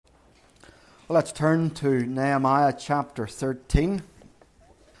Well, let's turn to Nehemiah chapter 13.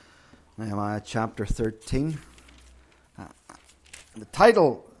 Nehemiah chapter 13. The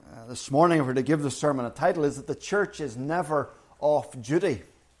title this morning, if we're to give the sermon a title, is that the church is never off duty.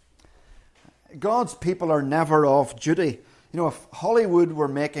 God's people are never off duty. You know, if Hollywood were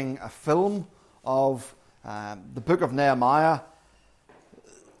making a film of the book of Nehemiah,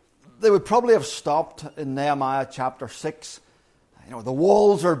 they would probably have stopped in Nehemiah chapter 6. You know, the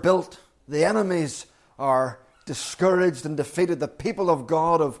walls are built, the enemies are discouraged and defeated. The people of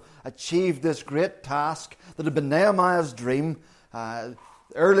God have achieved this great task that had been Nehemiah's dream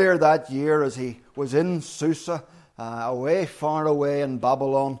earlier that year as he was in Susa, away, far away in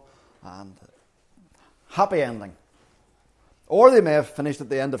Babylon, and happy ending. Or they may have finished at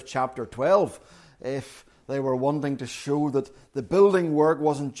the end of chapter 12 if they were wanting to show that the building work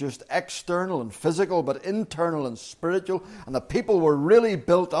wasn't just external and physical, but internal and spiritual, and the people were really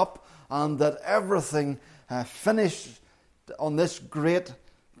built up, and that everything finished on this great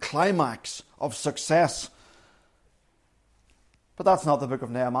climax of success. But that's not the book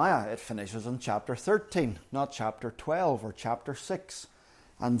of Nehemiah. It finishes in chapter 13, not chapter 12 or chapter 6.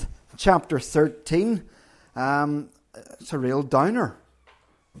 And chapter 13, it's a real downer.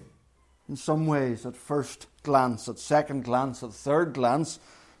 In some ways, at first glance, at second glance, at third glance,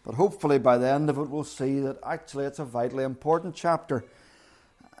 but hopefully by the end of it we'll see that actually it's a vitally important chapter.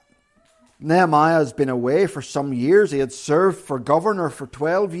 Nehemiah has been away for some years. He had served for governor for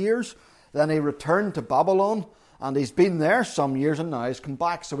 12 years. Then he returned to Babylon, and he's been there some years, and now he's come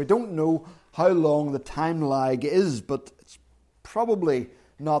back. So we don't know how long the time lag is, but it's probably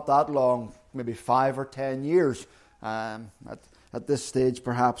not that long, maybe 5 or 10 years at this stage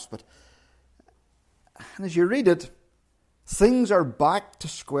perhaps. And as you read it, things are back to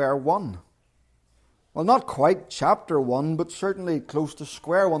square one. Well, not quite chapter 1, but certainly close to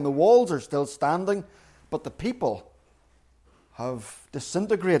square one. The walls are still standing, but the people have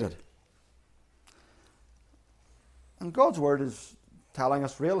disintegrated. And God's Word is telling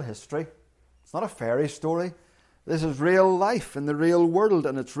us real history. It's not a fairy story. This is real life in the real world,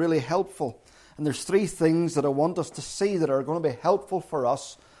 and it's really helpful. And there's 3 things that I want us to see that are going to be helpful for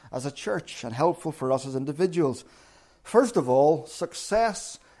us as a church and helpful for us as individuals. First of all,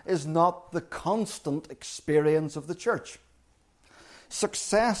 success is not the constant experience of the church.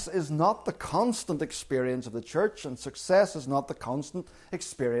 Success is not the constant experience of the church, and success is not the constant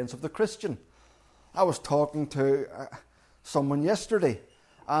experience of the Christian. I was talking to someone yesterday,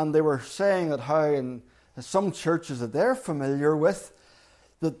 and they were saying that how in some churches that they're familiar with,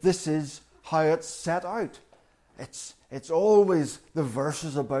 that this is how it's set out. It's always the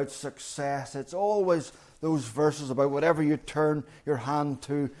verses about success. It's always those verses about whatever you turn your hand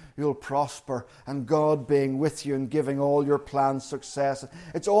to, you'll prosper, and God being with you and giving all your plans success.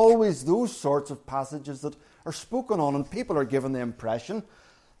 It's always those sorts of passages that are spoken on, and people are given the impression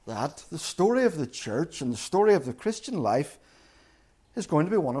that the story of the church and the story of the Christian life is going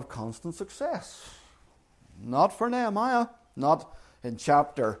to be one of constant success. Not for Nehemiah, not in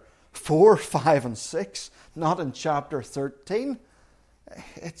chapter 4, 5, and 6, not in chapter 13.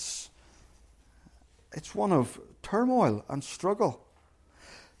 It's one of turmoil and struggle.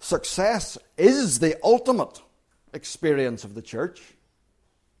 Success is the ultimate experience of the church.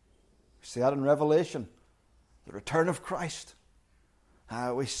 We see that in Revelation, the return of Christ.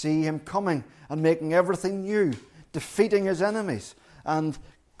 We see him coming and making everything new, defeating his enemies and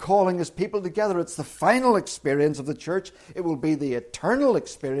calling his people together. It's the final experience of the church. It will be the eternal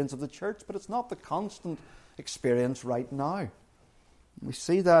experience of the church, but it's not the constant experience right now. We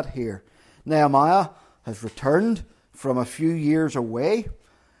see that here. Nehemiah has returned from a few years away.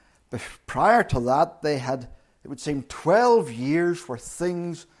 But prior to that, they had, it would seem, 12 years where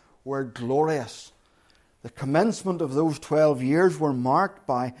things were glorious. The commencement of those 12 years were marked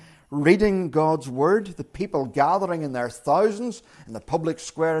by reading God's Word, the people gathering in their thousands in the public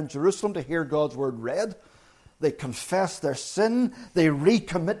square in Jerusalem to hear God's Word read. They confess their sin. They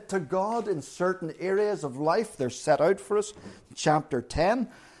recommit to God in certain areas of life. They're set out for us in chapter 10.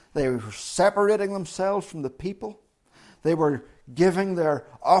 They were separating themselves from the people. They were giving their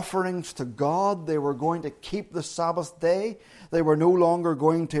offerings to God. They were going to keep the Sabbath day. They were no longer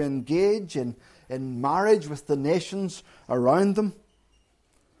going to engage in marriage with the nations around them.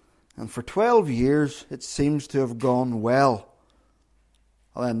 And for 12 years, it seems to have gone well.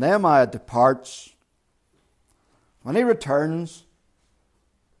 Well, then Nehemiah departs. When he returns,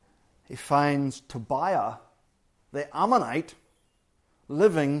 he finds Tobiah, the Ammonite,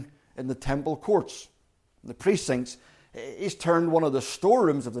 living in the temple courts, in the precincts. He's turned one of the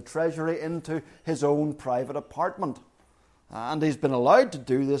storerooms of the treasury into his own private apartment. And he's been allowed to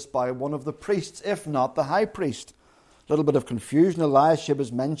do this by one of the priests, if not the high priest. A little bit of confusion. Eliashib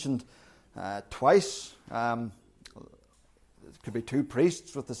is mentioned twice. It could be two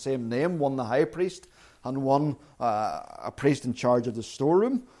priests with the same name, one the high priest and one a priest in charge of the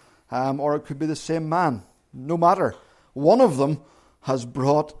storeroom. Or it could be the same man. No matter. One of them has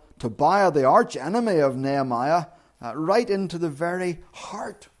brought Tobiah, the arch enemy of Nehemiah, right into the very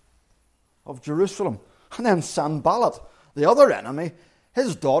heart of Jerusalem. And then Sanballat, the other enemy,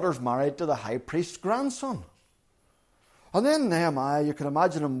 his daughter's married to the high priest's grandson. And then Nehemiah, you can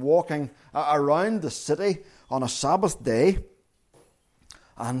imagine him walking around the city on a Sabbath day,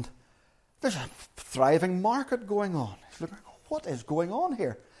 and there's a thriving market going on. He's looking, what is going on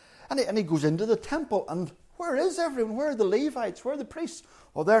here? And he goes into the temple, and where is everyone? Where are the Levites? Where are the priests?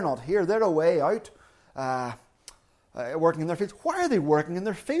 Oh, they're not here. They're away out working in their fields. Why are they working in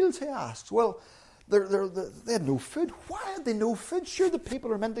their fields, he asks. Well, they had no food. Why had they no food? Sure, the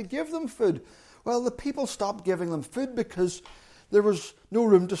people are meant to give them food. Well, the people stopped giving them food because there was no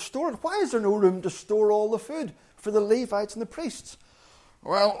room to store it. Why is there no room to store all the food for the Levites and the priests?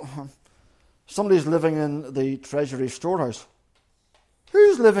 Well, somebody's living in the treasury storehouse.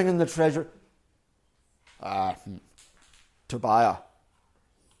 Who's living in the treasury? Tobiah.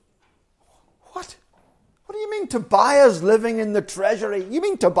 What? What do you mean Tobiah's living in the treasury? You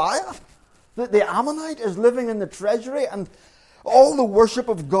mean Tobiah? The Ammonite is living in the treasury, and all the worship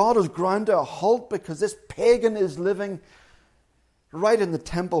of God is ground to a halt because this pagan is living right in the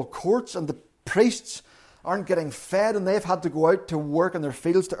temple courts, and the priests aren't getting fed, and they've had to go out to work in their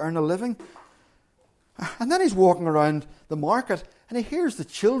fields to earn a living. And then he's walking around the market, and he hears the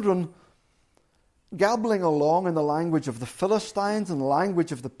children gabbling along in the language of the Philistines and the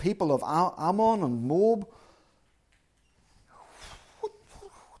language of the people of Ammon and Moab.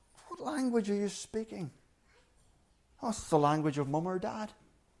 What language are you speaking? Oh, it's the language of Mum or Dad.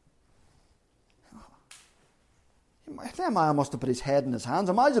 Nehemiah must have put his head in his hands.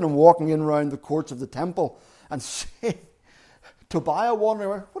 Imagine him walking in around the courts of the temple and seeing Tobiah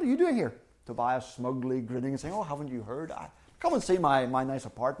wandering. What are you doing here? Tobiah smugly grinning and saying, oh, haven't you heard? Come and see my nice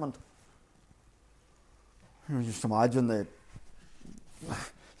apartment. Just imagine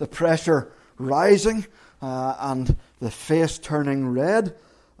the pressure rising and the face turning red.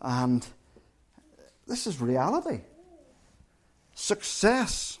 And this is reality.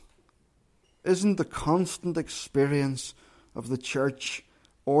 Success isn't the constant experience of the church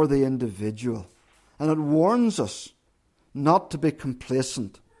or the individual. And it warns us not to be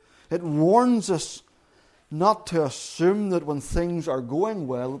complacent. It warns us not to assume that when things are going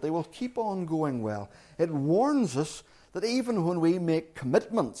well, that they will keep on going well. It warns us that even when we make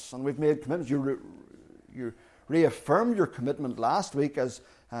commitments, and we've made commitments, you reaffirmed your commitment last week as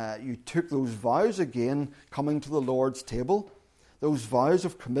you took those vows again coming to the Lord's table, those vows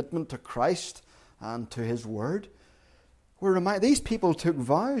of commitment to Christ and to His Word. We're reminded these people took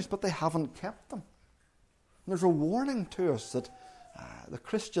vows, but they haven't kept them. And there's a warning to us that the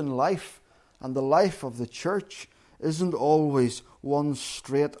Christian life and the life of the church isn't always one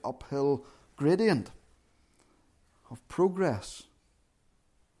straight uphill gradient of progress.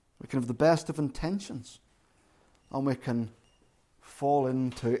 We can have the best of intentions, and we can fall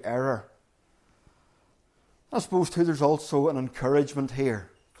into error. I suppose too there's also an encouragement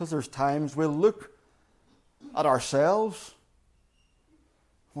here, because there's times we'll look at ourselves,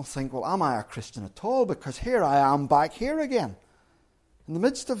 we'll think, well, am I a Christian at all? Because here I am back here again, in the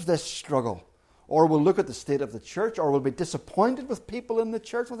midst of this struggle. Or we'll look at the state of the church, or we'll be disappointed with people in the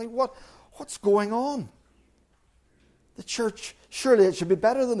church. We'll think, what's going on? The church, surely it should be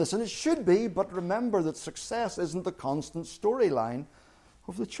better than this, and it should be, but remember that success isn't the constant storyline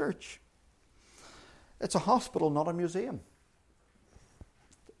of the church. It's a hospital, not a museum.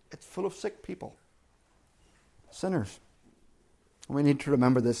 It's full of sick people, sinners. And we need to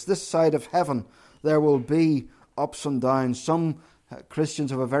remember this. This side of heaven, there will be ups and downs. Some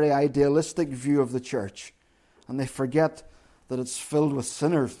Christians have a very idealistic view of the church, and they forget that it's filled with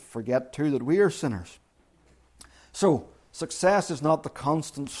sinners. Forget too that we are sinners. So, success is not the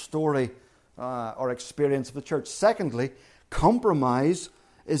constant story or experience of the church. Secondly, compromise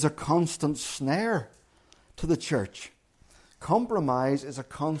is a constant snare to the church. Compromise is a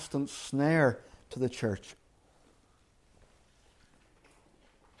constant snare to the church.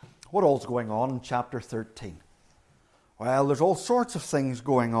 What all's going on in chapter 13? Well, there's all sorts of things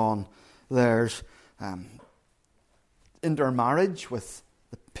going on. There's intermarriage with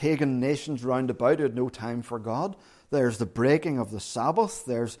the pagan nations round about who had no time for God. There's the breaking of the Sabbath.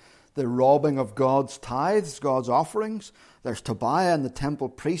 There's the robbing of God's tithes, God's offerings. There's Tobiah in the temple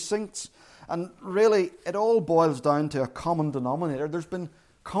precincts. And really, it all boils down to a common denominator. There's been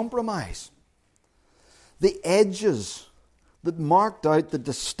compromise. The edges that marked out the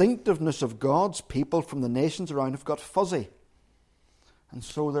distinctiveness of God's people from the nations around have got fuzzy. And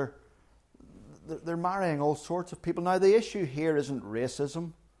so they're marrying all sorts of people. Now, the issue here isn't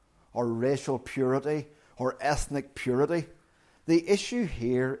racism or racial purity or ethnic purity. The issue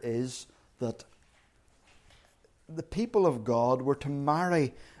here is that the people of God were to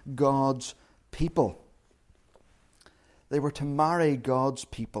marry God's people. They were to marry God's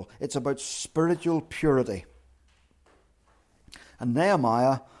people. It's about spiritual purity. And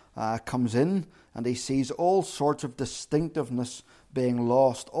Nehemiah comes in and he sees all sorts of distinctiveness being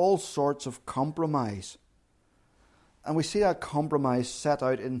lost, all sorts of compromise. And we see that compromise set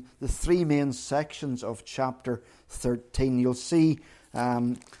out in the three main sections of chapter 13. You'll see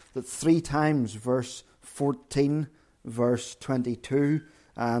that three times, verse 14, verse 22,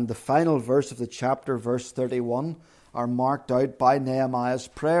 and the final verse of the chapter, verse 31, are marked out by Nehemiah's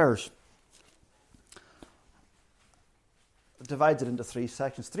prayers. It divides it into three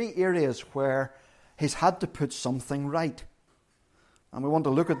sections, three areas where he's had to put something right. And we want to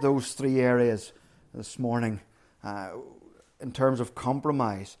look at those three areas this morning in terms of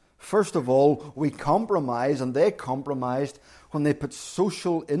compromise. First of all, we compromise, and they compromised when they put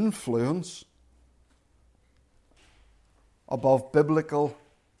social influence above biblical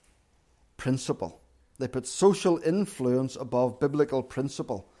principle. They put social influence above biblical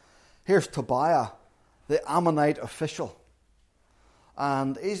principle. Here's Tobiah, the Ammonite official.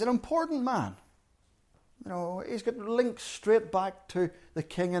 And he's an important man. You know, he's got links straight back to the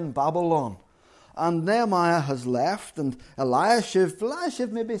king in Babylon. And Nehemiah has left, and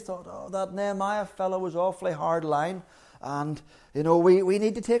Eliashib maybe thought, oh, that Nehemiah fellow was awfully hard line, and, you know, we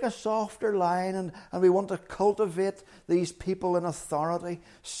need to take a softer line, and we want to cultivate these people in authority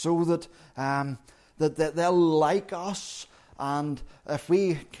so that, that they'll like us, and if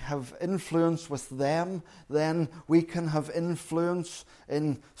we have influence with them, then we can have influence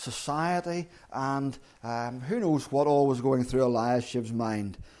in society, and who knows what all was going through Eliashib's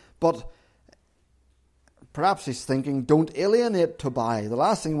mind. But perhaps he's thinking, don't alienate Tobiah. The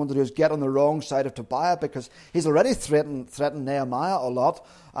last thing you want to do is get on the wrong side of Tobiah, because he's already threatened Nehemiah a lot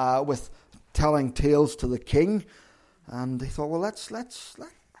with telling tales to the king. And he thought, well,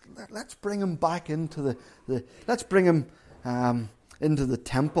 let's bring him back into let's bring him into the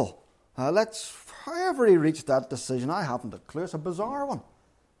temple. However he reached that decision, I haven't a clue. It's a bizarre one.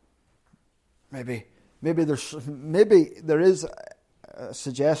 Maybe there is a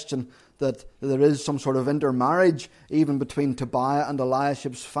suggestion that there is some sort of intermarriage even between Tobiah and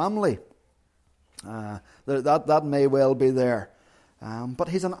Eliashib's family. That may well be there. But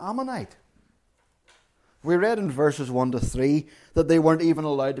he's an Ammonite. We read in verses 1 to 3 that they weren't even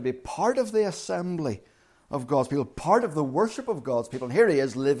allowed to be part of the assembly of God's people, part of the worship of God's people. And here he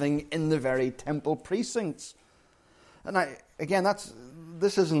is living in the very temple precincts. And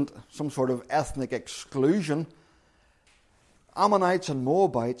this isn't some sort of ethnic exclusion. Ammonites and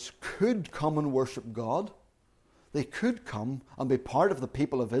Moabites could come and worship God. They could come and be part of the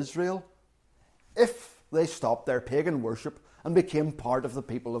people of Israel if they stopped their pagan worship and became part of the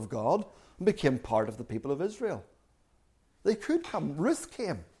people of God and became part of the people of Israel. They could come. Ruth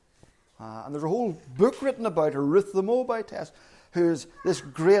came. And there's a whole book written about her, Ruth the Moabitess, who's this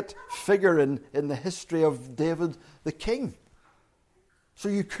great figure in the history of David the king. So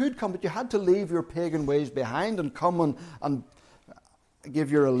you could come, but you had to leave your pagan ways behind and come and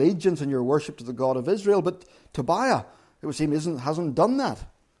give your allegiance and your worship to the God of Israel. But Tobiah, it would seem, hasn't done that.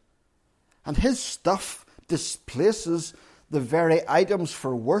 And his stuff displaces the very items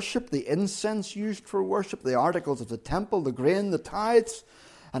for worship, the incense used for worship, the articles of the temple, the grain, the tithes,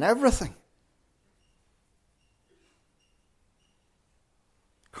 and everything.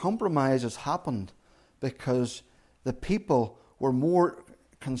 Compromise has happened because the people were more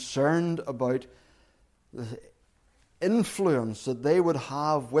concerned about the influence that they would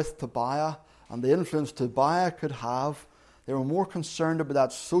have with Tobiah and the influence Tobiah could have. They were more concerned about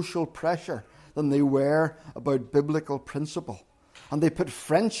that social pressure than they were about biblical principle. And they put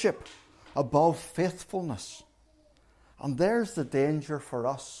friendship above faithfulness. And there's the danger for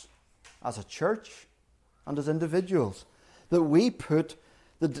us as a church and as individuals, that we put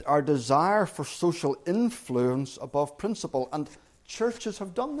our desire for social influence above principle. And churches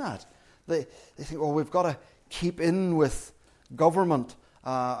have done that. They think, well, we've got to keep in with government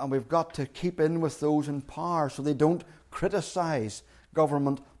and we've got to keep in with those in power, so they don't criticize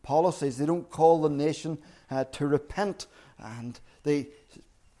government policies. They don't call the nation to repent, and they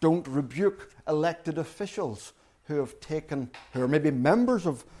don't rebuke elected officials who are maybe members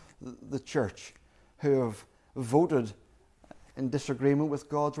of the church who have voted in disagreement with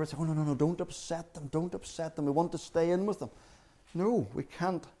God's word. Say, oh, no, don't upset them, we want to stay in with them. No, we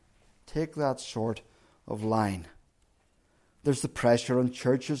can't take that sort of line. There's the pressure on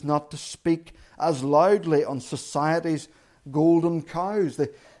churches not to speak as loudly on society's golden cows,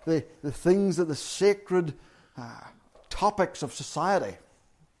 the things that the sacred topics of society.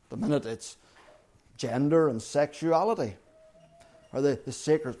 The minute it's gender and sexuality, or the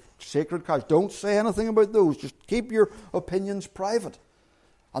sacred cows. Don't say anything about those. Just keep your opinions private.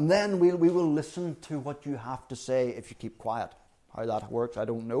 And then we will listen to what you have to say if you keep quiet. How that works, I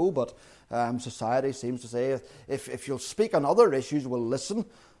don't know, but society seems to say if you'll speak on other issues, we'll listen,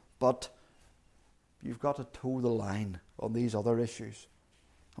 but you've got to toe the line on these other issues.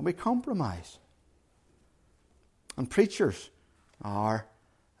 And we compromise. And the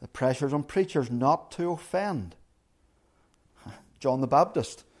pressures on preachers not to offend. John the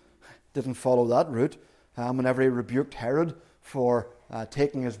Baptist didn't follow that route whenever he rebuked Herod for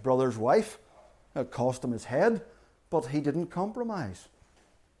taking his brother's wife. It cost him his head, but he didn't compromise.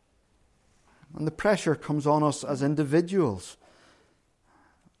 And the pressure comes on us as individuals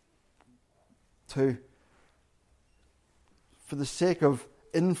for the sake of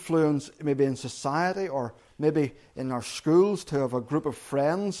influence, maybe in society or maybe in our schools, to have a group of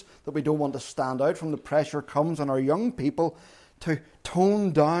friends that we don't want to stand out from. The pressure comes on our young people to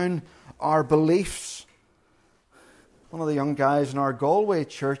tone down our beliefs. One of the young guys in our Galway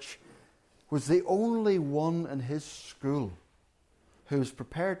church was the only one in his school who was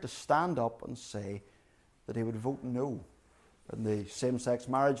prepared to stand up and say that he would vote no in the same-sex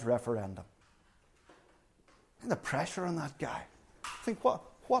marriage referendum. And the pressure on that guy. I think what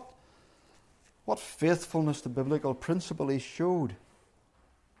faithfulness to biblical principle he showed.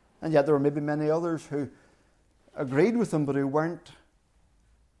 And yet there were maybe many others who agreed with him, but who weren't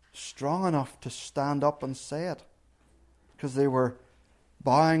strong enough to stand up and say it, because they were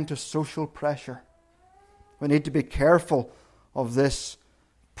bowing to social pressure. We need to be careful of this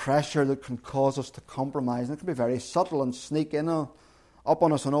pressure that can cause us to compromise. And it can be very subtle and sneak up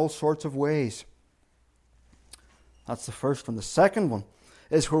on us in all sorts of ways. That's the first one. The second one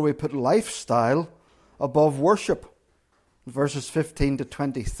is where we put lifestyle above worship. In verses 15 to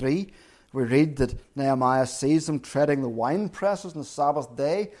 23, we read that Nehemiah sees them treading the wine presses on the Sabbath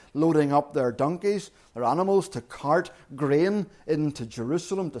day, loading up their donkeys, their animals, to cart grain into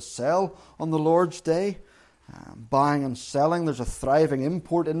Jerusalem to sell on the Lord's day. Buying and selling. There's a thriving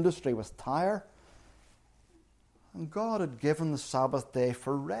import industry with Tyre. And God had given the Sabbath day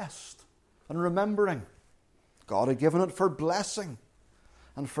for rest and remembering. God had given it for blessing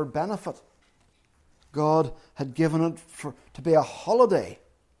and for benefit. God had given it to be a holiday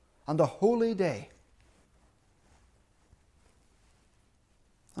and a holy day.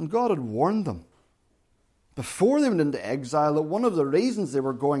 And God had warned them before they went into exile that one of the reasons they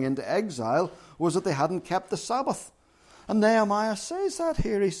were going into exile was that they hadn't kept the Sabbath. And Nehemiah says that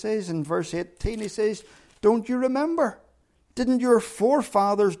here. He says in verse 18, he says, "Don't you remember? Didn't your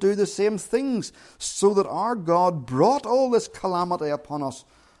forefathers do the same things, so that our God brought all this calamity upon us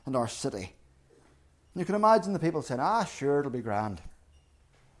and our city?" And you can imagine the people saying, sure, it'll be grand.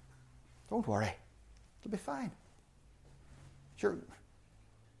 Don't worry, it'll be fine. Sure,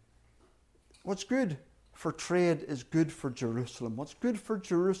 what's good for trade is good for Jerusalem. What's good for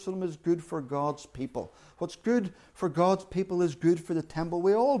Jerusalem is good for God's people. What's good for God's people is good for the temple.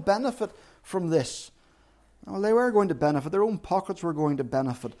 We all benefit from this. Well, they were going to benefit. Their own pockets were going to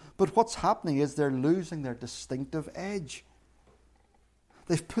benefit. But what's happening is they're losing their distinctive edge.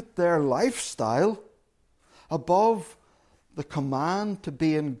 They've put their lifestyle above the command to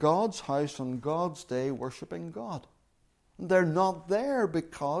be in God's house on God's day, worshipping God. They're not there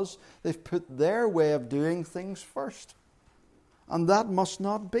because they've put their way of doing things first. And that must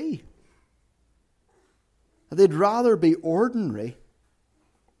not be. They'd rather be ordinary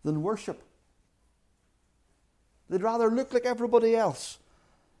than worship. They'd rather look like everybody else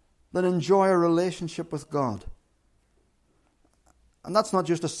than enjoy a relationship with God. And that's not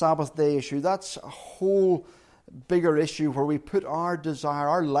just a Sabbath day issue. That's a whole bigger issue where we put our desire,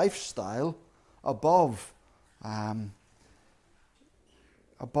 our lifestyle, above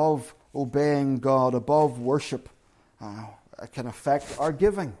obeying God, above worship. It can affect our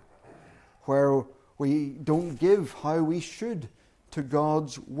giving, where we don't give how we should to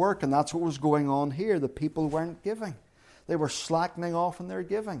God's work. And that's what was going on here. The people weren't giving. They were slackening off in their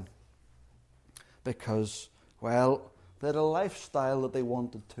giving because, well, they had a lifestyle that they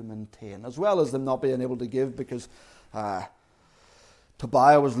wanted to maintain, as well as them not being able to give because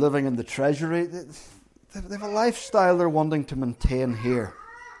Tobiah was living in the treasury. They have a lifestyle they're wanting to maintain here.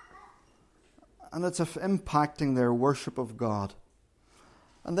 and it's impacting their worship of God.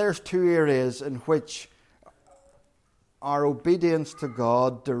 And there's two areas in which our obedience to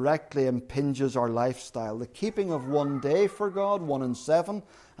God directly impinges our lifestyle. The keeping of one day for God, 1 in 7,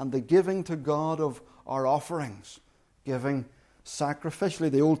 and the giving to God of our offerings, giving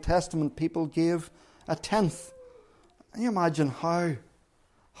sacrificially. The Old Testament people gave a tenth. Can you imagine how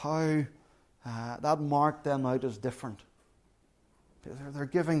that marked them out as different? They're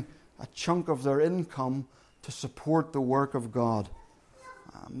giving a chunk of their income to support the work of God.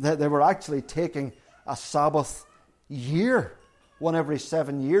 They were actually taking a Sabbath year, one every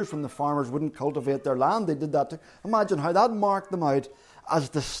 7 years when the farmers wouldn't cultivate their land. They did that. Imagine how that marked them out as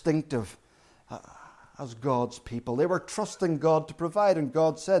distinctive as God's people. They were trusting God to provide, and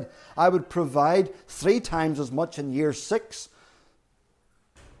God said, I would provide 3 times as much in year 6.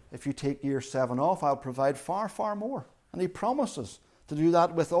 If you take year 7 off, I'll provide far, far more. And He promises to do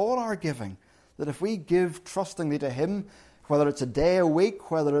that with all our giving, that if we give trustingly to Him, whether it's a day a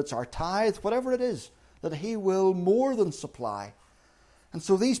week, whether it's our tithe, whatever it is, that He will more than supply. And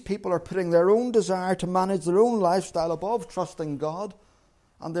so these people are putting their own desire to manage their own lifestyle above trusting God,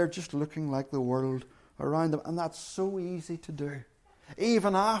 and they're just looking like the world around them. And that's so easy to do.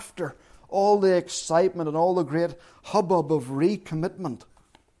 Even after all the excitement and all the great hubbub of recommitment,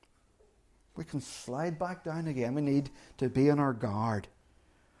 we can slide back down again. We need to be on our guard.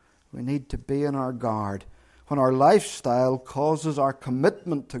 We need to be on our guard when our lifestyle causes our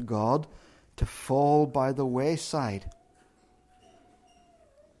commitment to God to fall by the wayside.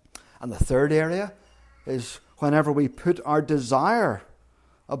 And the third area is whenever we put our desire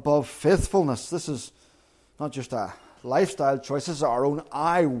above faithfulness. This is not just a lifestyle choice, this is our own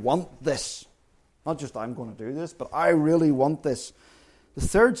I want this. Not just I'm going to do this, but I really want this. The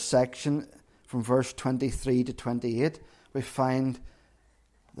third section, from verse 23 to 28, we find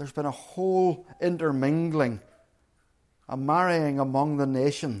there's been a whole intermingling, a marrying among the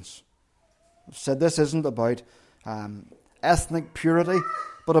nations. I've said this isn't about ethnic purity,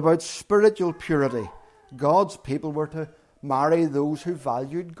 but about spiritual purity. God's people were to marry those who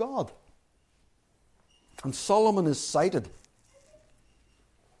valued God. And Solomon is cited.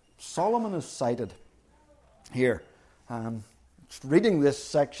 Solomon is cited here. Just reading this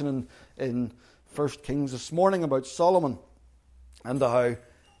section in 1 Kings this morning about Solomon and how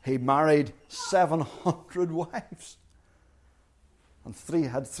he married 700 wives and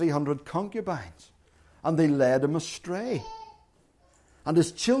had 300 concubines, and they led him astray. And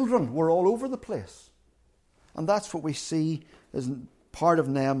his children were all over the place. And that's what we see as part of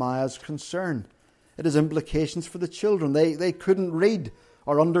Nehemiah's concern. It has implications for the children. They couldn't read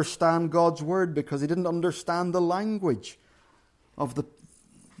or understand God's word because they didn't understand the language of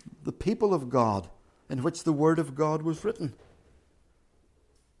the people of God in which the word of God was written.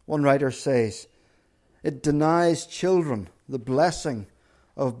 One writer says, it denies children the blessing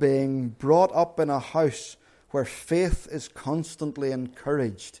of being brought up in a house where faith is constantly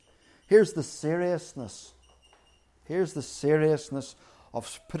encouraged. Here's the seriousness. Here's the seriousness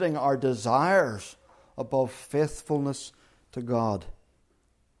of putting our desires above faithfulness to God.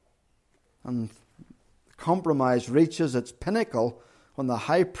 And compromise reaches its pinnacle when the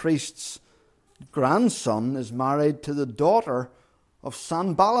high priest's grandson is married to the daughter of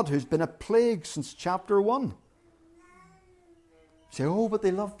Sanballat, who's been a plague since chapter 1. You say, oh, but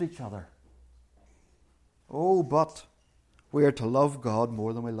they loved each other. Oh, but we are to love God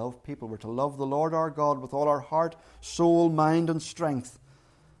more than we love people. We're to love the Lord our God with all our heart, soul, mind, and strength.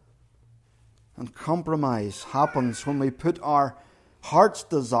 And compromise happens when we put our heart's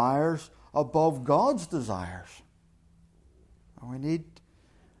desires above God's desires. And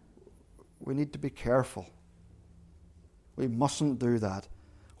we need to be careful. We mustn't do that.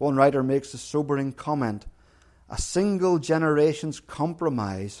 One writer makes a sobering comment. A single generation's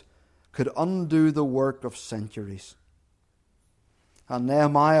compromise could undo the work of centuries. And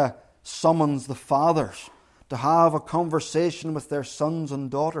Nehemiah summons the fathers to have a conversation with their sons and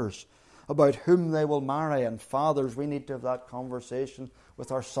daughters about whom they will marry. And fathers, we need to have that conversation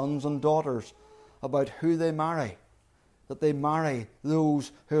with our sons and daughters about who they marry. That they marry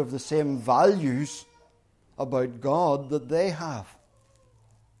those who have the same values about God that they have.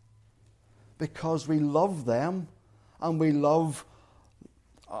 Because we love them and we love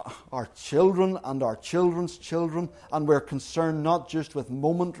our children and our children's children, and we're concerned not just with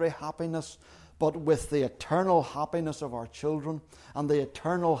momentary happiness, but with the eternal happiness of our children and the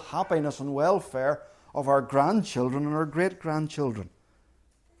eternal happiness and welfare of our grandchildren and our great-grandchildren.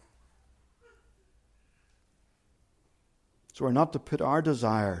 So we're not to put our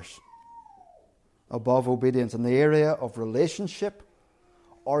desires above obedience in the area of relationship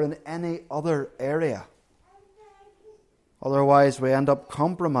or in any other area. Otherwise, we end up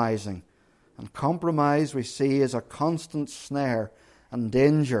compromising. And compromise, we see, is a constant snare and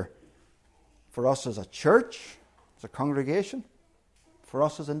danger for us as a church, as a congregation, for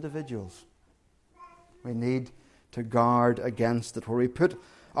us as individuals. We need to guard against it, where we put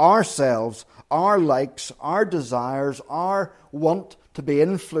ourselves, our likes, our desires, our want to be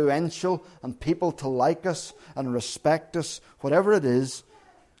influential and people to like us and respect us, whatever it is,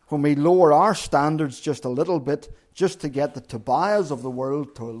 when we lower our standards just a little bit, just to get the Tobiahs of the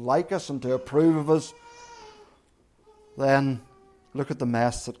world to like us and to approve of us, then look at the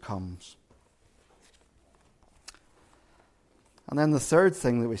mess that comes. And then the third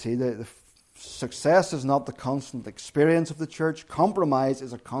thing that we see, the success is not the constant experience of the church. Compromise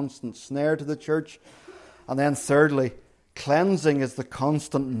is a constant snare to the church. And then thirdly, cleansing is the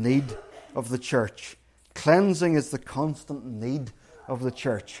constant need of the church. Cleansing is the constant need of the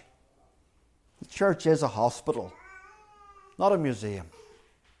church. The church is a hospital, not a museum.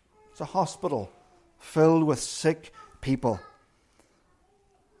 It's a hospital filled with sick people.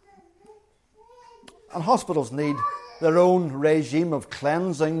 And hospitals need their own regime of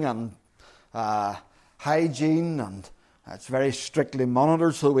cleansing and hygiene, and it's very strictly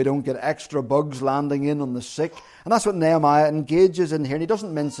monitored so we don't get extra bugs landing in on the sick. And that's what Nehemiah engages in here. And he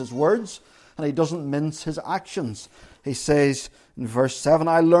doesn't mince his words, and he doesn't mince his actions. He says in verse 7,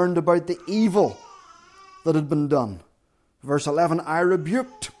 I learned about the evil that had been done. Verse 11, I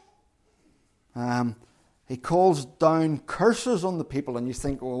rebuked. He calls down curses on the people, and you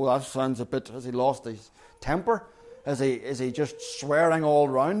think, oh, that sounds a bit, has he lost his temper? Is he just swearing all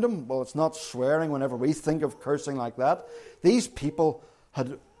round him? Well, it's not swearing whenever we think of cursing like that. These people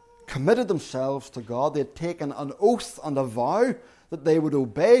had committed themselves to God. They had taken an oath and a vow that they would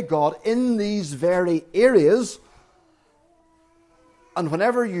obey God in these very areas. And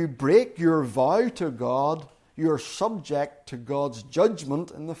whenever you break your vow to God, you're subject to God's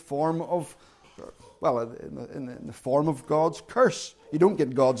judgment in the form of, well, in the form of God's curse. You don't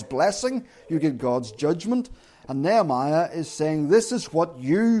get God's blessing, you get God's judgment. And Nehemiah is saying, this is what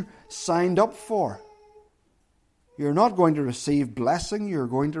you signed up for. You're not going to receive blessing, you're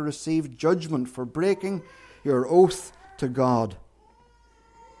going to receive judgment for breaking your oath to God.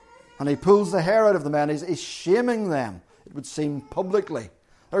 And he pulls the hair out of the men. He's shaming them, it would seem, publicly.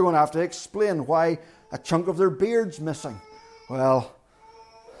 They're going to have to explain why a chunk of their beard's missing. Well,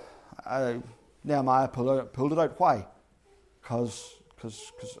 Nehemiah pulled it out. Why? Because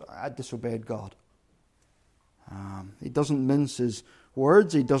I disobeyed God. He doesn't mince his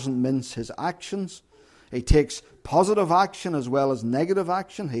words. He doesn't mince his actions. He takes positive action as well as negative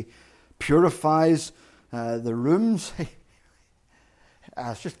action. He purifies the rooms.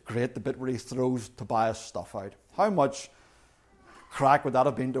 It's just great, the bit where he throws Tobiah's stuff out. How much crack would that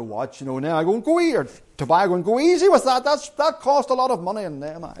have been to watch? You know, now I go easy, or Tobiah going, go easy with that. That cost a lot of money, and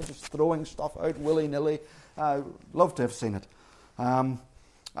Nehemiah just throwing stuff out willy-nilly. Love to have seen it. And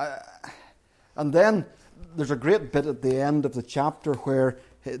then there's a great bit at the end of the chapter where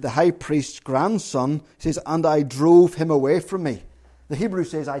the high priest's grandson says, and I drove him away from me. The Hebrew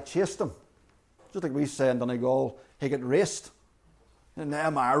says, I chased him. Just like we say in Donegal, he got raced. And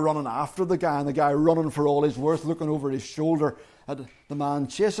Nehemiah running after the guy, and the guy running for all he's worth, looking over his shoulder at the man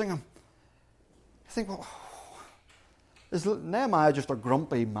chasing him. I think, well, is Nehemiah just a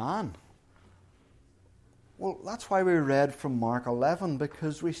grumpy man? Well, that's why we read from Mark 11,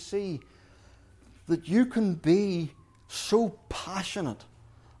 because we see that you can be so passionate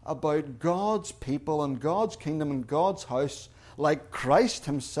about God's people and God's kingdom and God's house, like Christ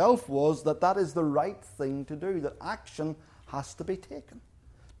himself was, that is the right thing to do, that action has to be taken.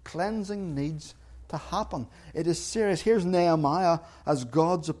 Cleansing needs to happen. It is serious. Here's Nehemiah as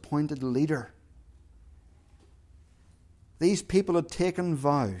God's appointed leader. These people had taken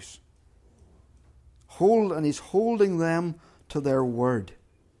vows. And he's holding them to their word.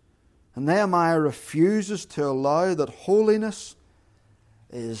 And Nehemiah refuses to allow that holiness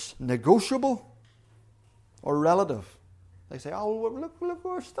is negotiable or relative. They say, oh, look,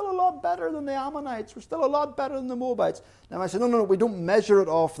 we're still a lot better than the Ammonites. We're still a lot better than the Moabites. Nehemiah said, no, we don't measure it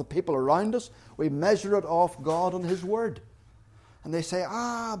off the people around us. We measure it off God and his word. And they say,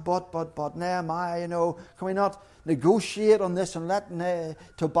 but Nehemiah, can we not negotiate on this and let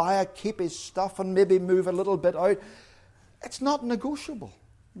Tobiah keep his stuff and maybe move a little bit out? It's not negotiable.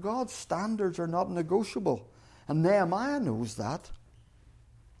 God's standards are not negotiable. And Nehemiah knows that.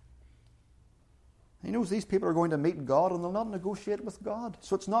 He knows these people are going to meet God and they'll not negotiate with God.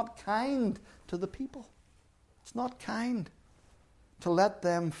 So it's not kind to the people. It's not kind to let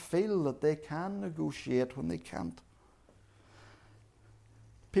them feel that they can negotiate when they can't.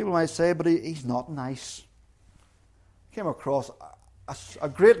 People might say, but he's not nice. I came across a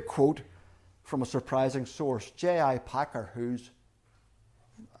great quote from a surprising source, J.I. Packer, who's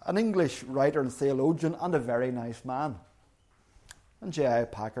an English writer and theologian and a very nice man. And J.I.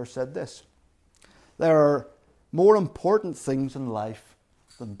 Packer said this: "There are more important things in life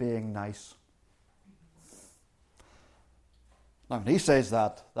than being nice." Now, when he says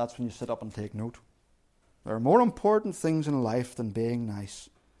that, that's when you sit up and take note. There are more important things in life than being nice.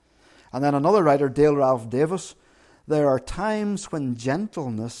 And then another writer, Dale Ralph Davis, "There are times when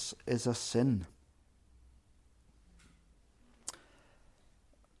gentleness is a sin."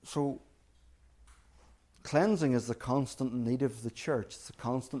 So, cleansing is the constant need of the church. It's the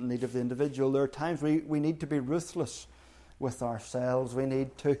constant need of the individual. There are times we need to be ruthless with ourselves. We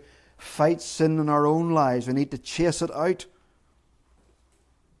need to fight sin in our own lives. We need to chase it out.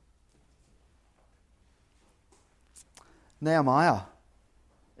 Nehemiah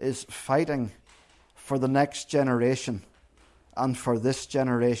is fighting for the next generation and for this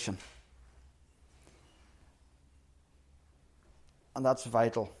generation. And that's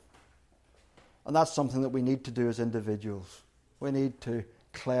vital. And that's something that we need to do as individuals. We need to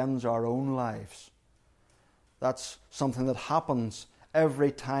cleanse our own lives. That's something that happens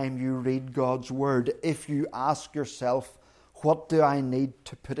every time you read God's Word. If you ask yourself, what do I need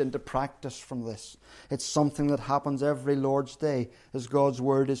to put into practice from this? It's something that happens every Lord's Day as God's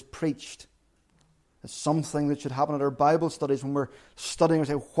Word is preached. It's something that should happen at our Bible studies when we're studying and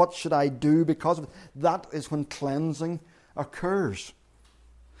say, what should I do because of it? That is when cleansing occurs.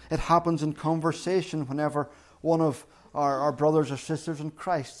 It happens in conversation whenever one of our brothers or sisters in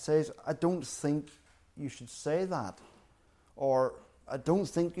Christ says, I don't think you should say that. Or I don't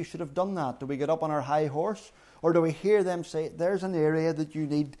think you should have done that. Do we get up on our high horse? Or do we hear them say, there's an area that you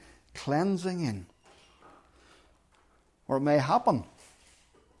need cleansing in? Or it may happen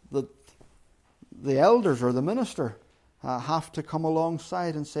that the elders or the minister have to come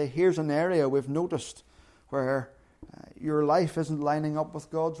alongside and say, here's an area we've noticed where your life isn't lining up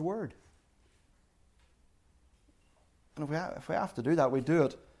with God's Word. And if we have to do that, we do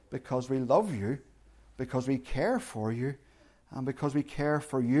it because we love you, because we care for you, and because we care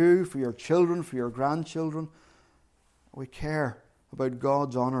for you, for your children, for your grandchildren. We care about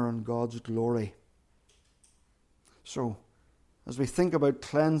God's honour and God's glory. So, as we think about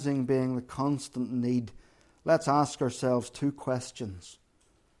cleansing being the constant need, let's ask ourselves two questions.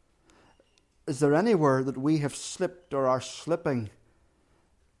 Is there anywhere that we have slipped or are slipping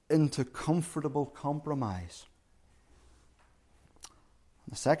into comfortable compromise?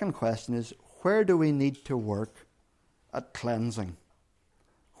 The second question is, where do we need to work at cleansing?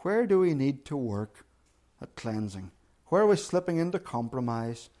 Where do we need to work at cleansing? Where are we slipping into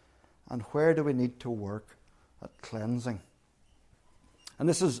compromise? And where do we need to work at cleansing? And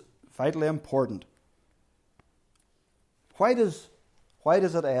this is vitally important. Why does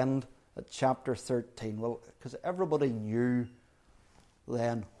it end at chapter 13? Well, because everybody knew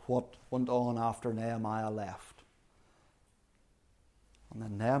then what went on after Nehemiah left. And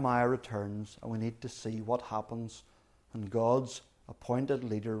then Nehemiah returns, and we need to see what happens when God's appointed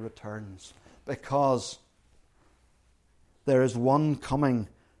leader returns. Because there is one coming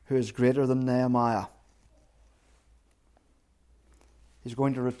who is greater than Nehemiah. He's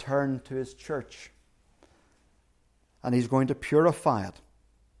going to return to his church. And he's going to purify it.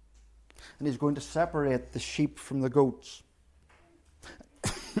 And he's going to separate the sheep from the goats.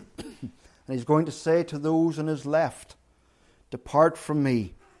 And he's going to say to those on his left, depart from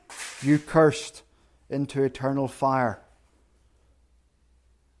me, you cursed, into eternal fire.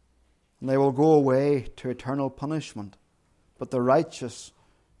 And they will go away to eternal punishment, but the righteous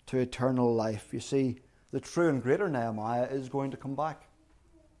to eternal life. You see, the true and greater Nehemiah is going to come back.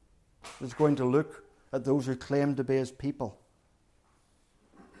 He's going to look at those who claim to be his people.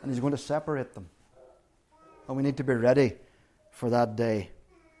 And he's going to separate them. And we need to be ready for that day.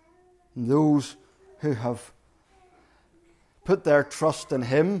 And those who have put their trust in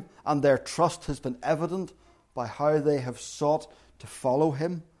him, and their trust has been evident by how they have sought to follow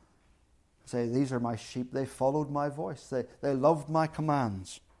him. Say, these are my sheep, they followed my voice, they loved my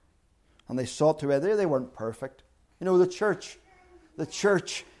commands, and they sought to obey. They weren't perfect. You know, the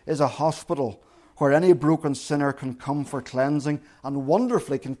church is a hospital where any broken sinner can come for cleansing, and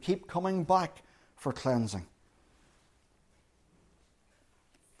wonderfully can keep coming back for cleansing.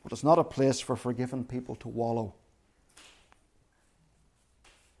 But it's not a place for forgiven people to wallow.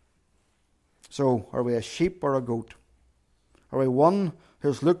 So, are we a sheep or a goat? Are we one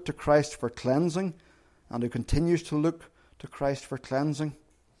who's looked to Christ for cleansing and who continues to look to Christ for cleansing?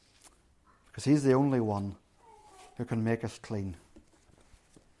 Because he's the only one who can make us clean.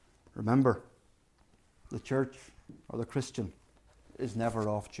 Remember, the church or the Christian is never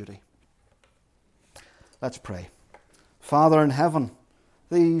off duty. Let's pray. Father in heaven,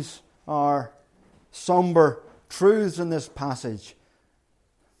 these are somber truths in this passage,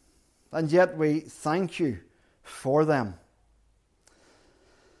 and yet we thank you for them.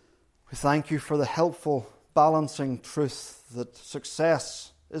 We thank you for the helpful, balancing truth that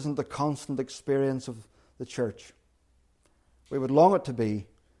success isn't the constant experience of the church. We would long it to be,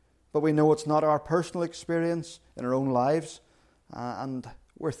 but we know it's not our personal experience in our own lives, and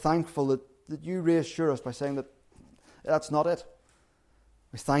we're thankful that you reassure us by saying that that's not it.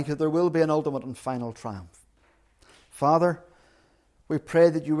 We thank you that there will be an ultimate and final triumph. Father, we pray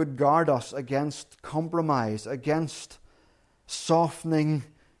that you would guard us against compromise, against softening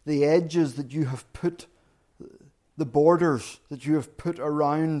the edges that you have put, the borders that you have put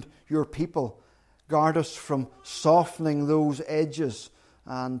around your people. Guard us from softening those edges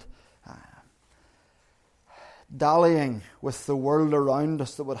and dallying with the world around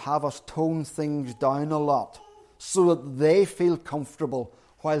us that would have us tone things down a lot so that they feel comfortable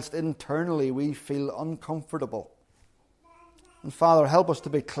whilst internally we feel uncomfortable. And Father, help us to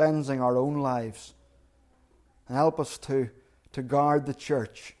be cleansing our own lives and help us to guard the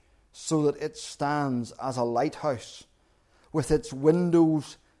church so that it stands as a lighthouse with its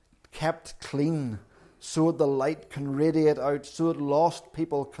windows kept clean so that the light can radiate out, so that lost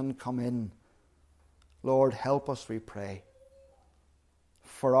people can come in. Lord, help us, we pray,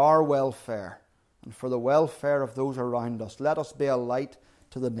 for our welfare and for the welfare of those around us. Let us be a light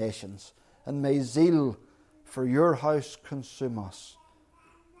to the nations, and may zeal for your house consume us.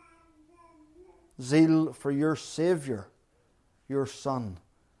 Zeal for your Saviour, your Son,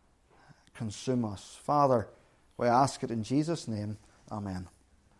 consume us. Father, we ask it in Jesus' name. Amen.